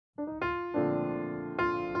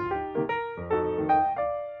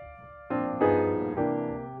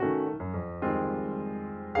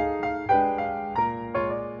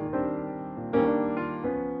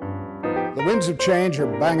Winds of change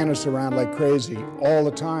are banging us around like crazy all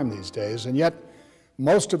the time these days, and yet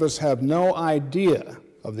most of us have no idea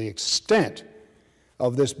of the extent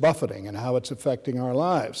of this buffeting and how it's affecting our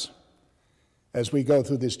lives as we go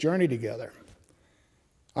through this journey together.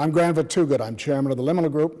 I'm Granville Toogood. I'm chairman of the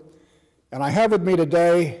Liminal Group, and I have with me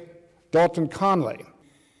today Dalton Conley.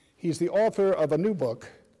 He's the author of a new book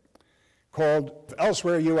called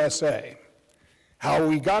Elsewhere, U.S.A., How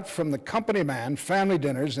We Got from the Company Man, Family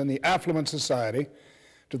Dinners, and the Affluent Society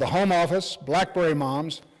to the Home Office, BlackBerry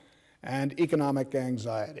Moms, and Economic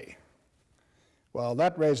Anxiety. Well,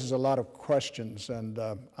 that raises a lot of questions, and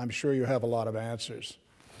I'm sure you have a lot of answers.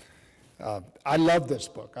 I love this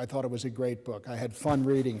book. I thought it was a great book. I had fun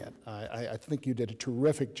reading it. I think you did a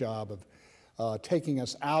terrific job of taking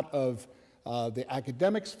us out of the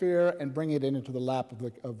academic sphere and bringing it into the lap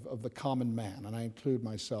of the common man, and I include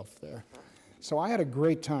myself there. So I had a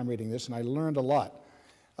great time reading this, and I learned a lot.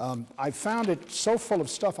 I found it so full of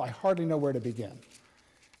stuff, I hardly know where to begin.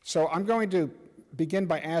 So I'm going to begin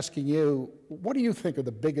by asking you, what do you think are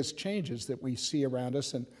the biggest changes that we see around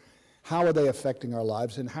us, and how are they affecting our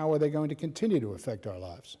lives, and how are they going to continue to affect our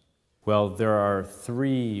lives? Well, there are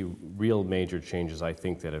three real major changes, I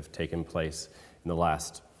think, that have taken place in the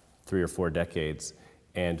last 3 or 4 decades.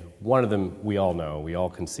 And one of them we all know, we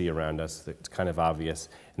all can see around us, it's kind of obvious,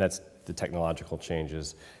 and that's the technological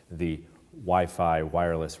changes, the Wi-Fi,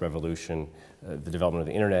 wireless revolution, the development of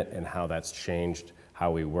the internet, and how that's changed how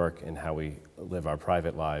we work and how we live our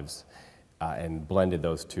private lives, and blended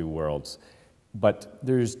those two worlds. But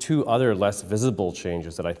there's 2 other less visible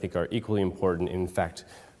changes that I think are equally important. In fact,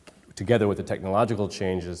 together with the technological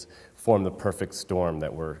changes, form the perfect storm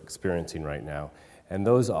that we're experiencing right now. And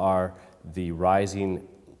those are the rising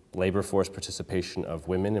labor force participation of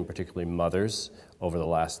women, and particularly mothers, over the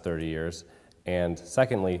last 30 years. And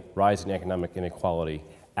secondly, rising economic inequality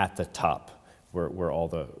at the top, where all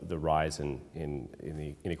the rise in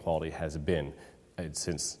the inequality has been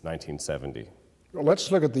since 1970. Well,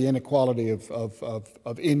 let's look at the inequality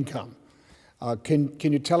of income. Can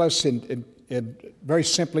you tell us in very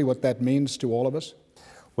simply what that means to all of us?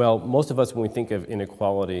 Well, most of us, when we think of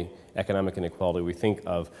inequality, economic inequality, we think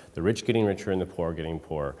of the rich getting richer and the poor getting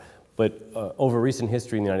poorer. But over recent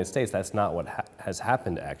history in the United States, that's not what has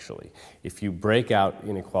happened, actually. If you break out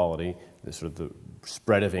inequality, the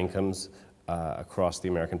spread of incomes across the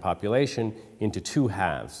American population, into 2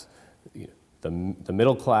 halves, the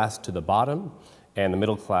middle class to the bottom and the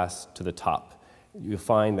middle class to the top, you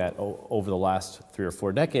find that over the last 3 or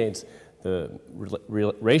 4 decades, the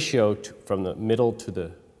ratio from the middle to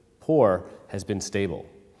the poor has been stable.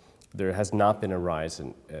 There has not been a rise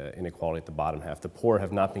in inequality at the bottom half. The poor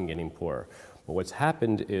have not been getting poorer. But what's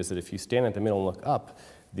happened is that if you stand at the middle and look up,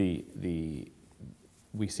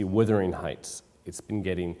 we see withering heights. It's been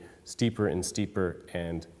getting steeper and steeper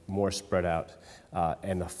and more spread out.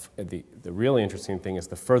 And the really interesting thing is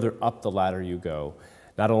the further up the ladder you go,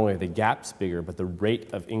 not only are the gaps bigger, but the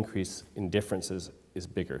rate of increase in differences is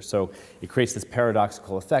bigger. So it creates this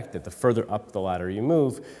paradoxical effect that the further up the ladder you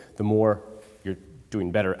move, the more you're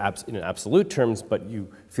doing better in absolute terms, but you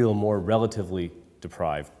feel more relatively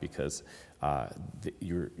deprived because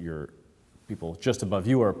your people just above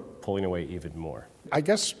you are pulling away even more. I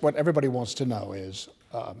guess what everybody wants to know is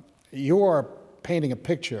you are painting a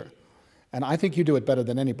picture, and I think you do it better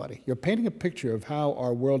than anybody. You're painting a picture of how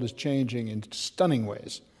our world is changing in stunning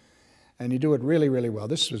ways, and you do it really, really well.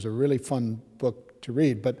 This was a really fun book to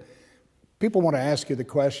read, but people want to ask you the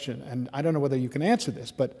question, and I don't know whether you can answer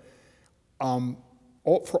this, but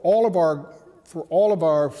for all of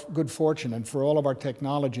our good fortune and for all of our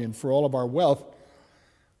technology and for all of our wealth,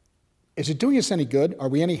 is it doing us any good? Are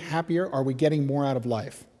we any happier? Are we getting more out of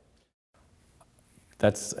life?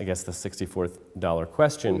 That's, I guess, the $64th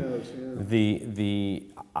question. Who knows,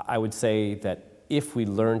 yeah. I would say that if we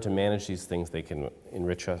learn to manage these things, they can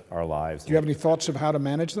enrich our lives. Do you have any thoughts of how to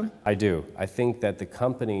manage them? I do. I think that the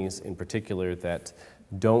companies, in particular, that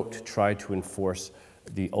don't try to enforce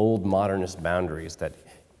the old modernist boundaries, that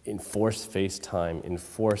enforce FaceTime,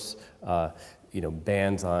 enforce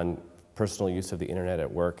bans on personal use of the internet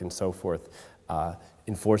at work and so forth,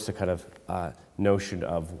 enforce a kind of notion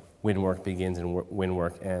of when work begins and when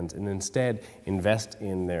work ends, and instead invest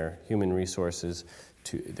in their human resources,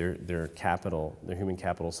 to their capital, their human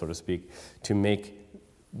capital, so to speak, to make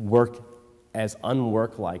work as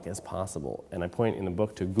unwork-like as possible. And I point in the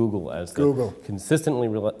book to Google as the consistently,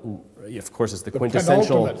 of course, it's the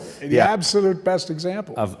quintessential, the absolute best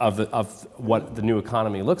example of what the new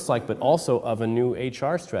economy looks like, but also of a new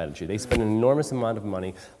HR strategy. They spend an enormous amount of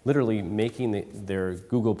money literally making their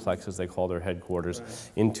Googleplex, as they call their headquarters,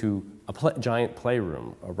 into giant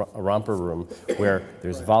playroom, a romper room, where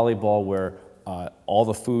there's volleyball, where all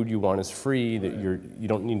the food you want is free, that you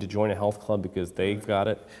don't need to join a health club because they've got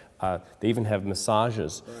it. They even have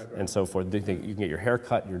massages and so forth. You can get your hair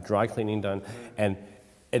cut, your dry cleaning done. And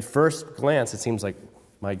at first glance, it seems like,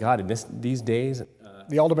 my God, in these days...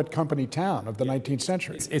 the ultimate company town of the 19th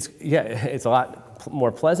century. It's a lot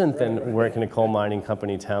more pleasant than working in a coal mining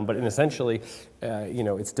company town, but essentially,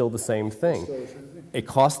 it's still the same thing. It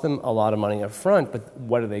costs them a lot of money up front, but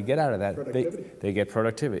what do they get out of that? They get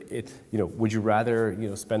productivity. Would you rather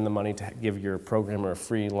spend the money to give your programmer a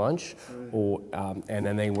free lunch, or and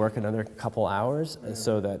then they work another couple hours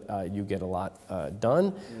so that you get a lot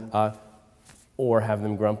done? Or have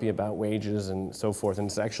them grumpy about wages and so forth. And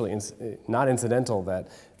it's actually not incidental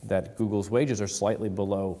that Google's wages are slightly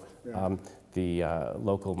below the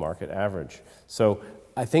local market average. So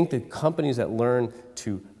I think the companies that learn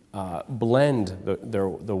to blend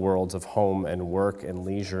the worlds of home and work and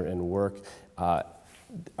leisure and work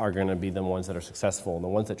are going to be the ones that are successful. And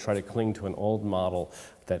the ones that try to cling to an old model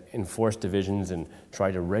that enforce divisions and try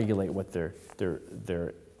to regulate what their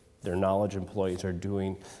knowledge employees are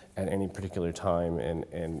doing at any particular time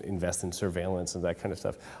and invest in surveillance and that kind of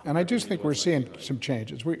stuff. And I do think we're seeing some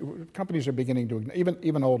changes. Companies are beginning to,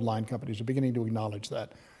 even old line companies are beginning to acknowledge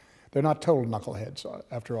that. They're not total knuckleheads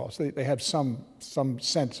after all. So they have some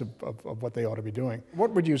sense of what they ought to be doing.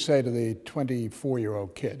 What would you say to the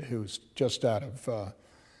 24-year-old kid who's just out of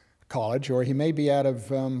college, or he may be out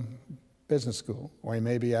of business school, or he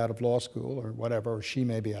may be out of law school or whatever, or she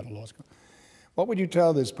may be out of law school? What would you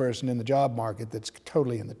tell this person in the job market that's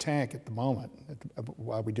totally in the tank at the moment,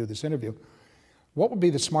 while we do this interview? What would be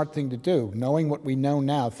the smart thing to do, knowing what we know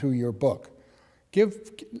now through your book? Can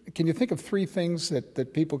you think of 3 things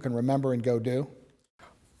that people can remember and go do?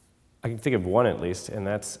 I can think of one at least, and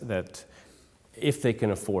that's that if they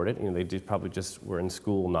can afford it, they probably just were in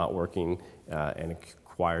school not working and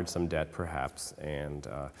acquired some debt perhaps, and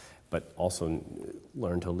but also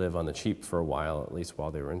learn to live on the cheap for a while, at least while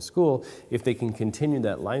they were in school. If they can continue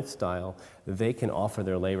that lifestyle, they can offer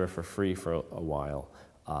their labor for free for a while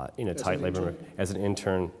in a tight labor market as an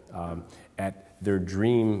intern at their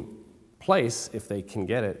dream place, if they can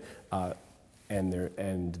get it.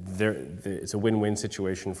 It's a win-win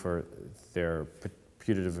situation for their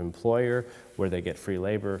putative employer, where they get free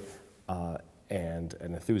labor and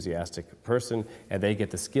an enthusiastic person, and they get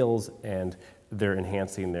the skills, and they're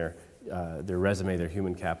enhancing their resume, their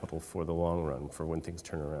human capital for the long run, for when things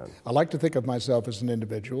turn around. I like to think of myself as an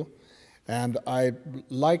individual, and I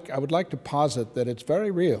would like to posit that it's very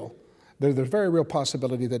real. There's a very real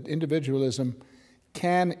possibility that individualism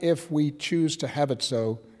can, if we choose to have it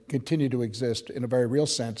so, continue to exist in a very real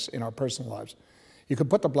sense in our personal lives. You can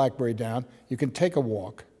put the BlackBerry down, you can take a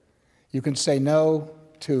walk, you can say no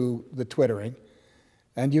to the twittering,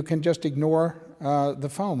 and you can just ignore the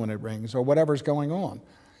phone when it rings or whatever's going on.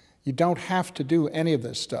 You don't have to do any of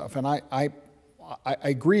this stuff. And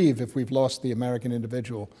I grieve if we've lost the American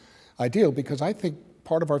individual ideal, because I think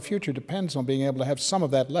part of our future depends on being able to have some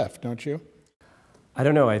of that left, don't you? I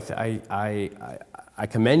don't know. I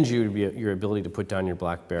commend you to your ability to put down your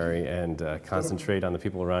BlackBerry and concentrate on the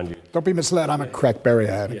people around you. Don't be misled. I'm a crackberry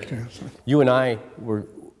addict. Yeah. You and I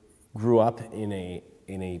grew up in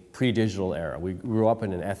a pre-digital era. We grew up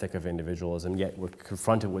in an ethic of individualism, yet we're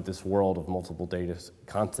confronted with this world of multiple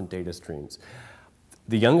constant data streams.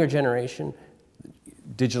 The younger generation,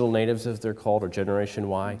 digital natives as they're called, or Generation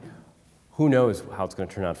Y, who knows how it's going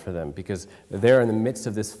to turn out for them, because they're in the midst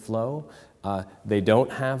of this flow. They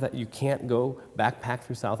don't have that. You can't go backpack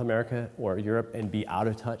through South America or Europe and be out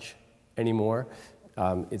of touch anymore.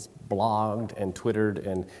 It's blogged and twittered,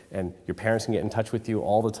 and your parents can get in touch with you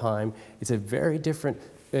all the time. It's a very different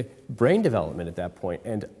brain development at that point.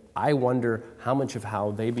 And I wonder how much of how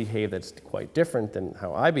they behave that's quite different than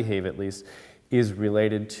how I behave, at least, is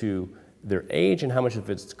related to their age, and how much of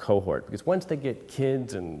it's cohort. Because once they get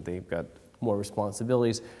kids and they've got more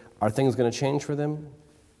responsibilities, are things going to change for them?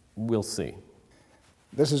 We'll see.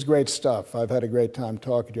 This is great stuff. I've had a great time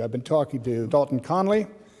talking to you. I've been talking to Dalton Conley.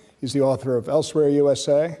 He's the author of Elsewhere,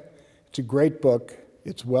 U.S.A. It's a great book.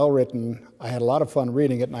 It's well written. I had a lot of fun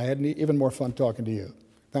reading it, and I had even more fun talking to you.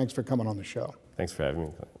 Thanks for coming on the show. Thanks for having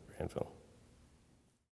me, Granville.